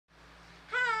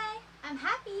I'm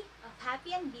happy of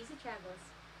happy and busy travels.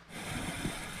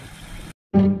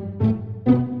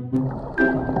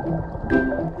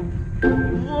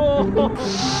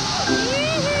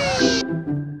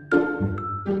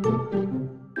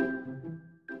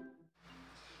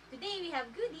 Today we have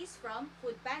goodies from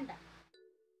Food Panda.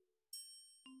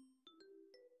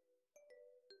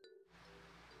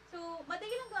 So,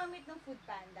 madali lang gumamit ng Food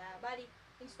Panda. Bali,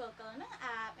 install ka lang ng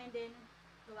app and then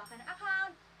gawa ka ng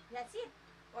account. That's it.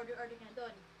 Order ka na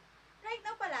doon. Right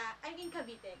now pala, I'm in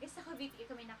Cavite. Kasi sa Cavite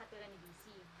kami nakatira ni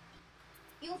BC.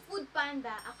 Yung Food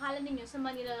Panda, akala ninyo sa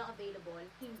Manila lang available.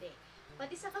 Hindi.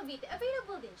 Pati sa Cavite,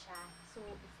 available din siya. So,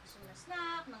 if gusto mo na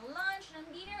snack, ng lunch, ng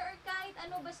dinner, or kahit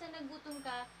ano, basta nagutom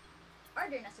ka,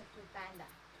 order na sa Food Panda.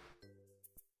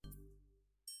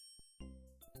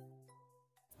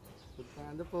 Food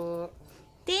Panda po.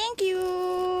 Thank you!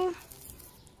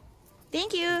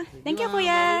 Thank you! Thank you,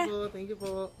 Kuya! Thank you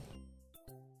po.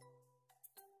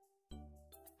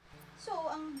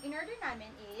 So, ang in-order namin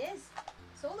is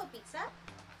solo pizza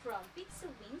from Pizza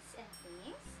Wings and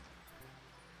Things,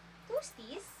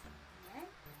 toasties, ayan,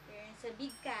 meron sa big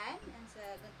can, and sa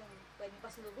gantong pwede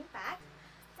pasalubong pack,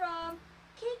 from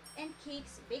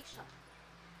Cake&Cakes Bake Shop.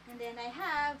 And then I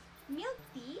have milk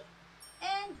tea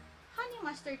and honey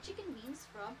mustard chicken wings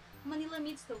from Manila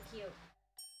Meets Tokyo.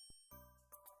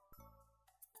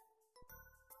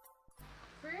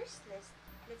 First,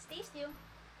 let's taste yung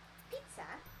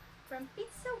pizza from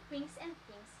Pizza Wings and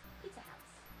Things Pizza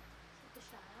House. So, ito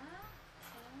siya.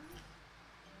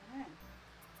 Ayan.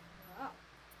 Wow.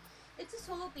 It's a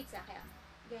solo pizza, kaya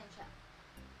ganyan siya.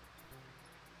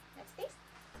 Let's taste.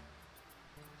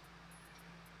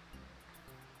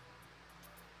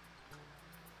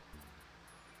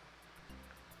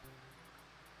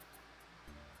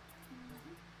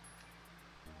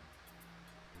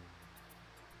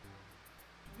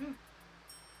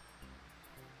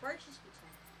 Pork cheese pizza.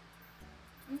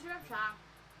 Ang sarap siya.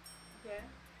 Okay.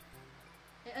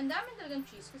 Eh, ang dami talagang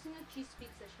cheese kasi nga cheese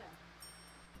pizza siya.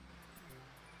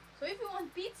 So if you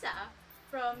want pizza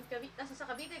from Cavite, nasa sa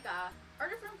Cavite ka,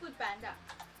 order from Food Panda.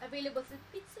 Available sa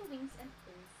Pizza Wings and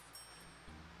Things.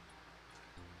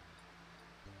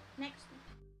 Next.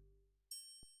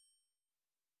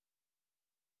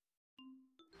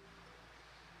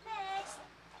 Next,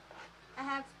 I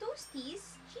have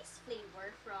toasties cheese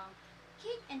flavor from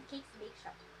Cake&Cakes Bake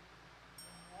Shop.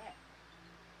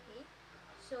 Okay.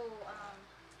 So,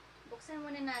 buksan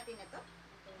muna natin ito.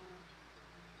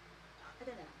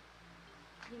 Ito na lang.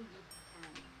 Yung big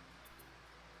can.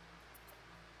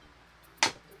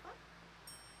 Ito pa.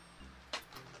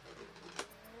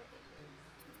 There it is.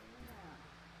 Yeah.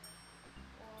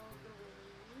 All the way.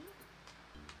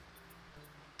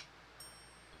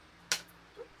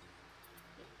 Oops.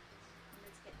 Okay.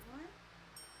 Let's get one.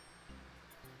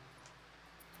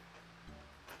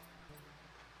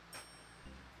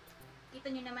 Kita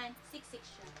nyo naman, 6-6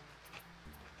 siya.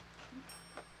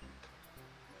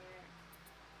 There.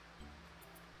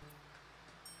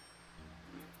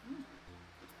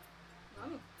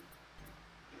 Yummy.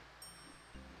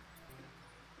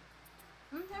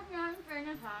 Sarap niya, in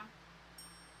fairness ha.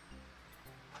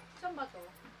 Saan ba to?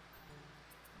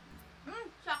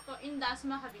 Sakto, in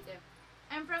Dasma, Cavite.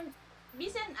 I'm from,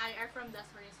 Bisa and I are from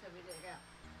Dasma, Cavite. Kaya.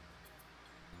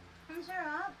 Ang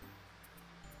sarap.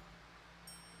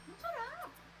 Ang sarap!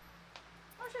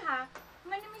 Ano siya ha?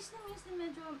 Manimis na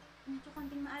medyo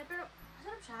konting maal, pero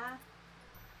masarap siya.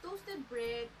 Toasted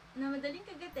bread na madaling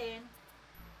kagatin.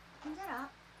 Ang sarap.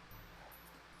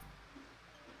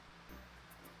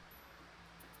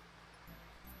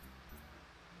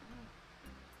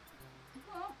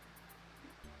 Ito.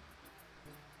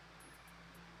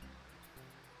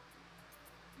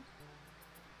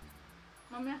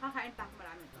 Mamaya kakain pa ako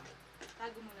marami ito.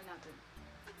 Tago muna natin.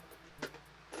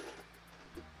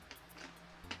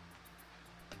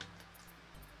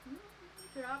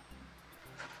 Sarap.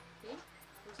 Okay,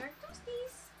 those are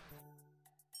toasties.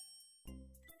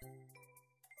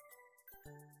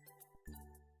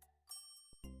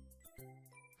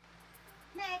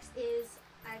 Next is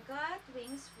I got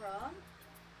wings from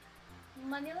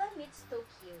Manila Meets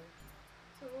Tokyo.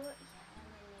 So,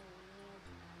 yan.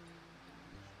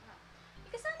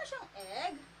 May kasama siyang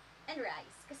egg and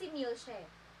rice. Kasi meal siya.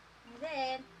 And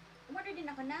then, umorder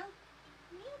din ako ng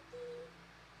milk tea.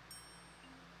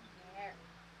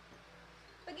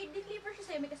 Pag i-deliver siya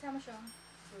sa'yo, may kasama siyang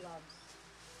gloves.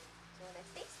 So, let's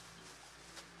taste.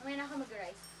 Mamaya na ako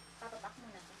mag-rice. Papapak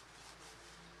muna ito.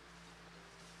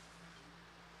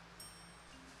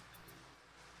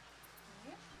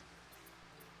 Okay.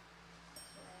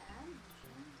 So, ayan.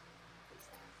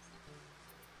 Taste test.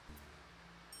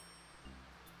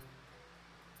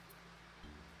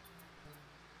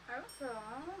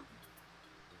 sarap.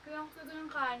 Kaya ang tagal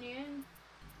ng kanin.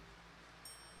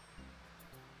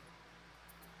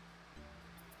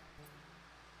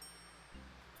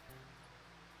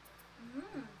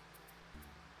 Mmm.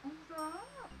 Ang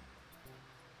sarap.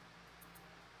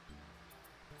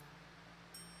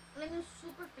 Alam yung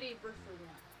super flavorful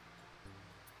niya.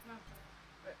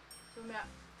 So, may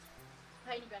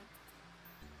kainin ko yan.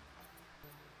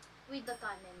 With the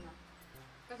kanin na.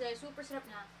 Kasi super sarap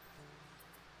na.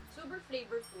 Super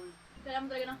flavorful. Kailangan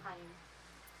mo talaga ng kanin.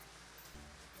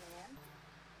 Then,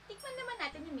 tikman naman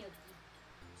natin yung milk tea.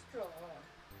 Straw.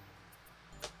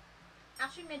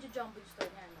 Actually, medyo jumbo yung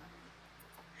store niya, no?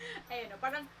 Ayun, no?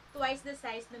 Parang twice the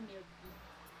size ng milk tea.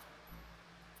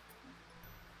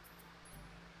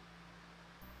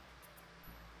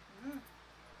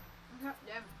 Ang sarap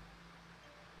din.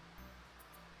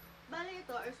 Bale,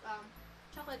 ito is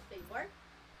chocolate flavor.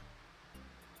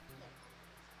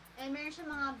 And meron siya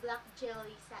mga black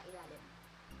jelly sa ilalim.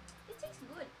 It tastes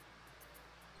good.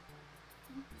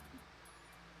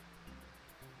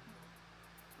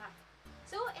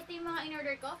 So, ito yung mga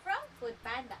in-order ko from Food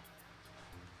Panda.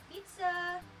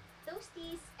 Pizza,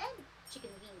 toasties, and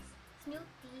chicken wings. Milk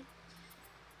tea.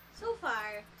 So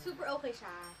far, super okay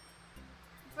siya.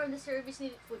 From the service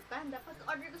ni Food Panda,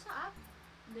 pagka-order ko sa app,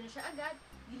 doon na siya agad.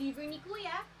 Deliver ni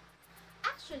Kuya.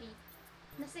 Actually,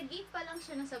 nasa gate pa lang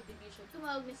siya ng subdivision.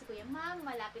 Tumawag na si Kuya, "Ma'am,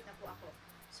 malapit na po ako."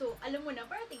 So, alam mo na,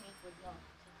 parating yung food mo.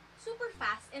 Super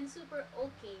fast and super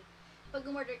okay pag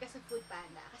umorder ka sa Food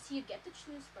Panda. Kasi you get to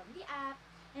choose from the app.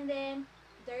 And then,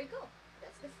 there you go.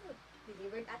 That's the food.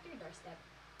 Delivered at your doorstep.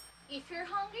 If you're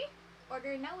hungry,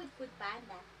 order now with Food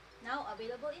Panda. Now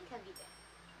available in Cavite.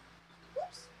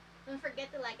 Oops! Don't forget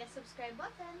to like and subscribe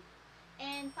button.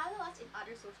 And follow us in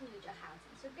other social media accounts.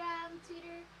 Instagram,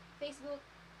 Twitter, Facebook.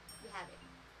 We have it.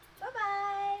 Bye-bye!